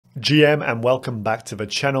GM and welcome back to the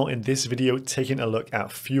channel. In this video, taking a look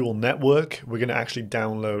at Fuel Network. We're going to actually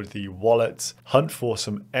download the wallet, hunt for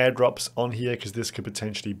some airdrops on here because this could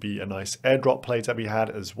potentially be a nice airdrop play that we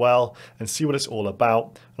had as well, and see what it's all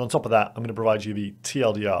about. And on top of that, I'm going to provide you the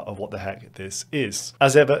TLDR of what the heck this is.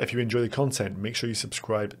 As ever, if you enjoy the content, make sure you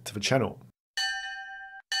subscribe to the channel.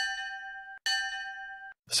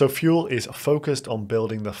 So Fuel is focused on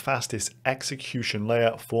building the fastest execution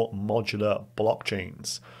layer for modular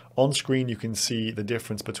blockchains. On screen, you can see the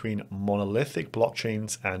difference between monolithic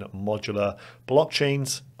blockchains and modular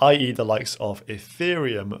blockchains, i.e. the likes of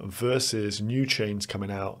Ethereum versus new chains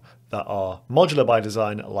coming out that are modular by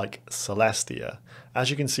design like Celestia. As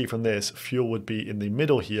you can see from this, Fuel would be in the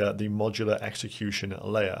middle here, the modular execution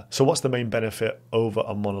layer. So what's the main benefit over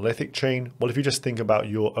a monolithic chain? Well, if you just think about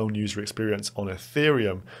your own user experience on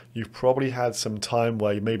Ethereum, you've probably had some time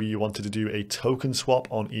where maybe you wanted to do a token swap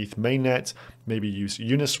on ETH mainnet, maybe use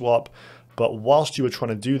Uniswap. But whilst you were trying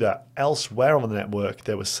to do that, elsewhere on the network,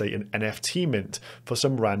 there was, say, an NFT mint for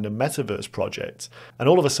some random metaverse project. And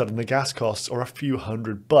all of a sudden, the gas costs are a few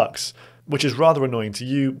 $100, which is rather annoying to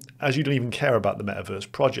you as you don't even care about the metaverse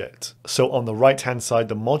project. So on the right-hand side,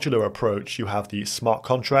 the modular approach, you have the smart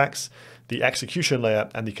contracts, the execution layer,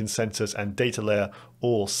 and the consensus and data layer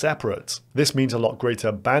all separate. This means a lot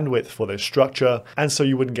greater bandwidth for this structure, and so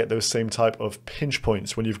you wouldn't get those same type of pinch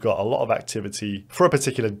points when you've got a lot of activity for a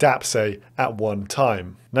particular dApp, say, at one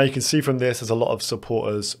time. Now you can see from this, there's a lot of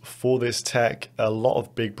supporters for this tech. A lot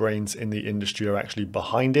of big brains in the industry are actually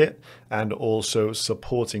behind it and also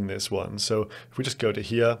supporting this one. So if we just go to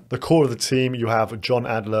here, the core of the team, you have John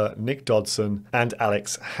Adler, Nick Dodson, and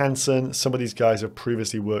Alex Hansen. Some of these guys have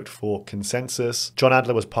previously worked for Consensus. John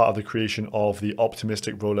Adler was part of the creation of the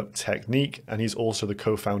optimistic rollup technique, and he's also the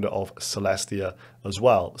co-founder of Celestia as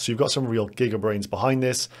well. So you've got some real Giga brains behind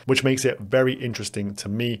this, which makes it very interesting to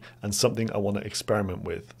me and something I want to experiment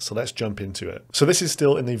with. So let's jump into it. So this is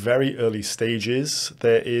still in the very early stages.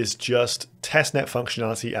 There is just testnet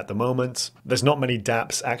functionality at the moment. There's not many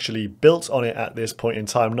dApps actually built on it at this point in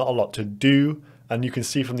time, not a lot to do. And you can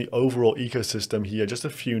see from the overall ecosystem here, just a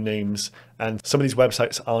few names, and some of these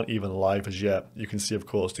websites aren't even live as yet. You can see, of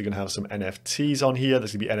course, you're going to have some NFTs on here.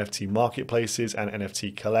 There's going to be NFT marketplaces and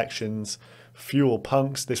NFT collections. Fuel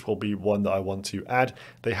Punks, this will be one that I want to add.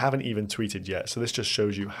 They haven't even tweeted yet, so this just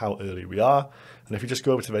shows you how early we are. And if you just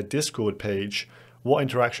go over to their Discord page, what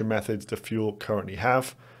interaction methods do Fuel currently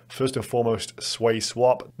have? First and foremost,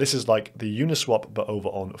 SwaySwap. This is like the Uniswap, but over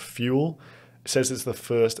on Fuel. It says it's the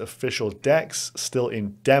first official DEX, still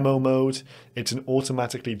in demo mode. It's an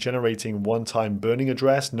automatically generating one-time burning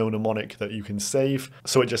address, no mnemonic that you can save.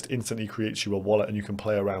 So it just instantly creates you a wallet and you can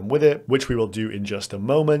play around with it, which we will do in just a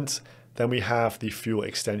moment. Then we have the Fuel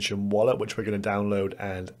extension wallet, which we're going to download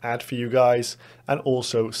and add for you guys. And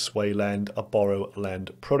also SwayLend, a borrow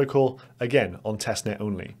lend protocol, again on testnet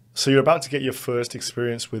only. So you're about to get your first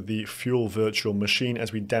experience with the Fuel virtual machine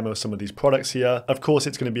as we demo some of these products here. Of course,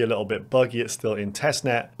 it's going to be a little bit buggy. It's still in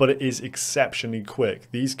testnet, but it is exceptionally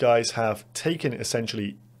quick. These guys have taken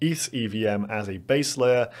essentially ETH's EVM as a base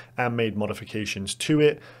layer and made modifications to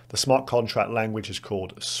it. The smart contract language is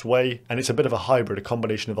called Sway, and it's a bit of a hybrid, a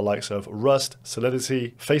combination of the likes of Rust,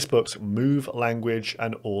 Solidity, Facebook's Move language,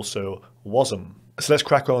 and also Wasm. So let's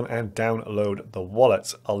crack on and download the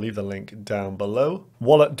wallet. I'll leave the link down below.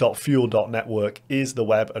 Wallet.fuel.network is the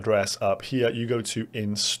web address up here. You go to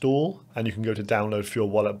install and you can go to download Fuel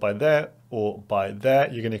wallet by there or by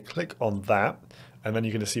there. You're going to click on that and then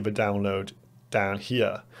you're going to see the download down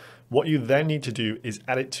here. What you then need to do is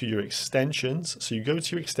add it to your extensions. So you go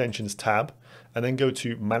to your extensions tab and then go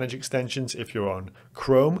to manage extensions if you're on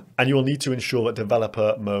Chrome, and you will need to ensure that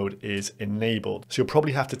developer mode is enabled. So you'll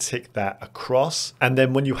probably have to tick that across. And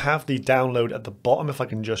then when you have the download at the bottom, if I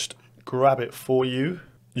can just grab it for you,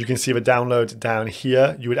 you can see the download down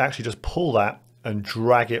here. You would actually just pull that and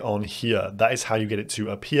drag it on here. That is how you get it to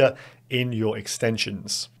appear in your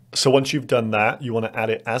extensions. So once you've done that, you want to add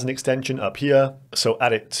it as an extension up here. So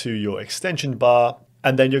add it to your extension bar,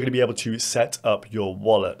 and then you're going to be able to set up your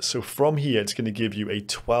wallet. So from here, it's going to give you a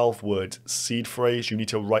 12-word seed phrase. You need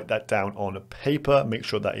to write that down on paper, make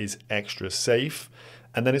sure that is extra safe.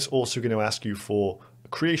 And then it's also going to ask you for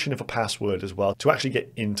creation of a password as well to actually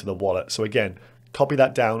get into the wallet. So again, copy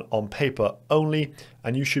that down on paper only,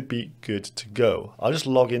 and you should be good to go. I'll just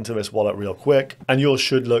log into this wallet real quick, and yours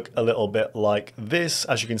should look a little bit like this.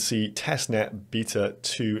 As you can see, testnet beta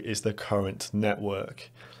 2 is the current network.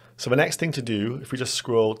 So the next thing to do, if we just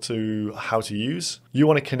scroll to how to use, you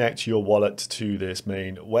want to connect your wallet to this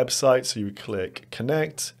main website. So you click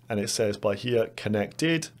connect, and it says by here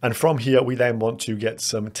connected. And from here, we then want to get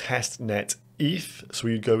some testnet ETH. So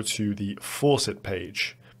you go to the faucet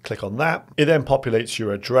page. Click on that. It then populates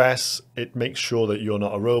your address. It makes sure that you're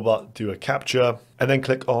not a robot, do a captcha, and then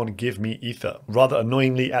click on Give Me Ether. Rather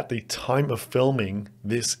annoyingly, at the time of filming,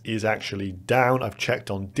 this is actually down. I've checked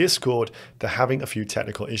on Discord. They're having a few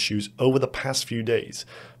technical issues over the past few days.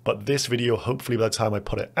 But this video, hopefully by the time I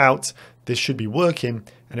put it out, this should be working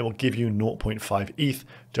and it will give you 0.5 ETH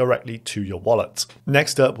directly to your wallet.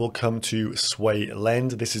 Next up, we'll come to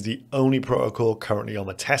SwayLend. This is the only protocol currently on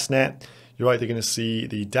the testnet. You're either going to see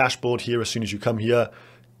the dashboard here as soon as you come here,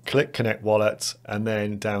 click connect wallet, and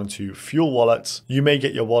then down to fuel wallets. You may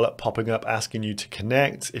get your wallet popping up asking you to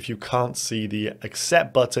connect. If you can't see the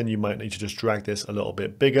accept button, you might need to just drag this a little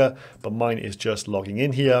bit bigger, but mine is just logging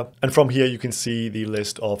in here. And from here, you can see the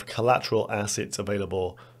list of collateral assets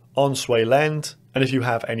available on SwayLend. And if you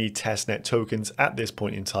have any testnet tokens at this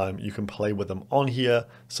point in time, you can play with them on here,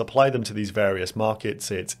 supply them to these various markets,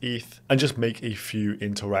 say it's ETH, and just make a few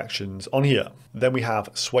interactions on here. Then we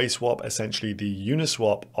have SwaySwap, essentially the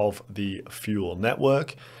Uniswap of the Fuel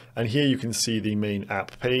network. And here you can see the main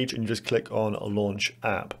app page and you just click on Launch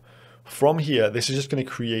App. From here, this is just going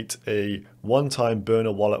to create a one-time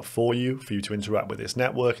burner wallet for you to interact with this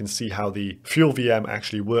network and see how the Fuel VM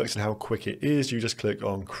actually works and how quick it is. You just click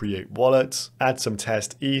on Create Wallet, add some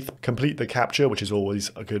test ETH, complete the captcha, which is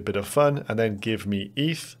always a good bit of fun, and then Give Me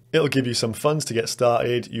ETH. It'll give you some funds to get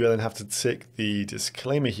started. You then have to tick the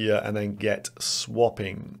disclaimer here and then get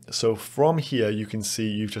swapping. So from here, you can see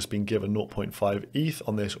you've just been given 0.5 ETH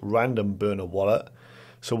on this random burner wallet.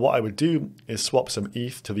 So what I would do is swap some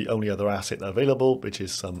ETH to the only other asset available, which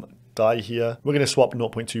is some DAI here. We're going to swap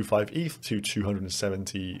 0.25 ETH to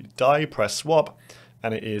 270 DAI, press swap,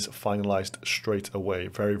 and it is finalized straight away.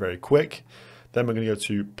 Very, very quick. Then we're going to go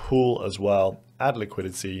to pool as well, add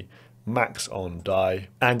liquidity, max on DAI,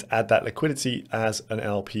 and add that liquidity as an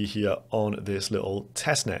LP here on this little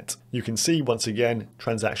testnet. You can see once again,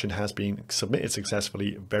 transaction has been submitted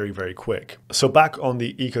successfully, very, very quick. So back on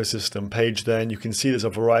the ecosystem page then, you can see there's a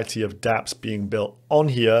variety of dapps being built on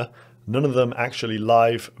here. None of them actually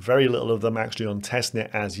live, very little of them actually on testnet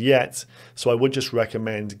as yet. So I would just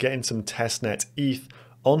recommend getting some testnet ETH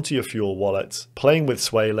onto your Fuel wallet, playing with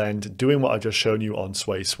SwayLend, doing what I've just shown you on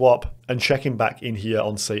SwaySwap, and checking back in here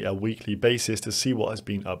on, say, a weekly basis to see what has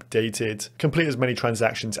been updated. Complete as many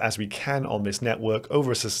transactions as we can on this network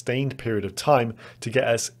over a sustained period of time to get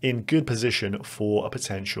us in good position for a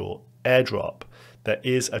potential airdrop. There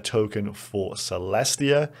is a token for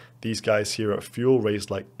Celestia. These guys here at Fuel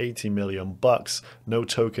raised like 80 million bucks. No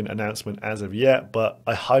token announcement as of yet, but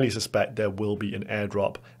I highly suspect there will be an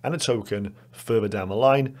airdrop and a token further down the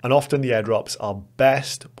line. And often the airdrops are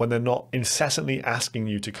best when they're not incessantly asking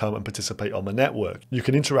you to come and participate on the network. You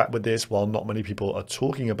can interact with this while not many people are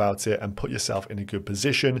talking about it and put yourself in a good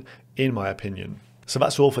position, in my opinion. So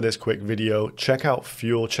that's all for this quick video. Check out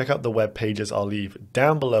Fuel, check out the web pages I'll leave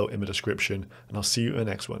down below in the description, and I'll see you in the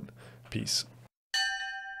next one. Peace.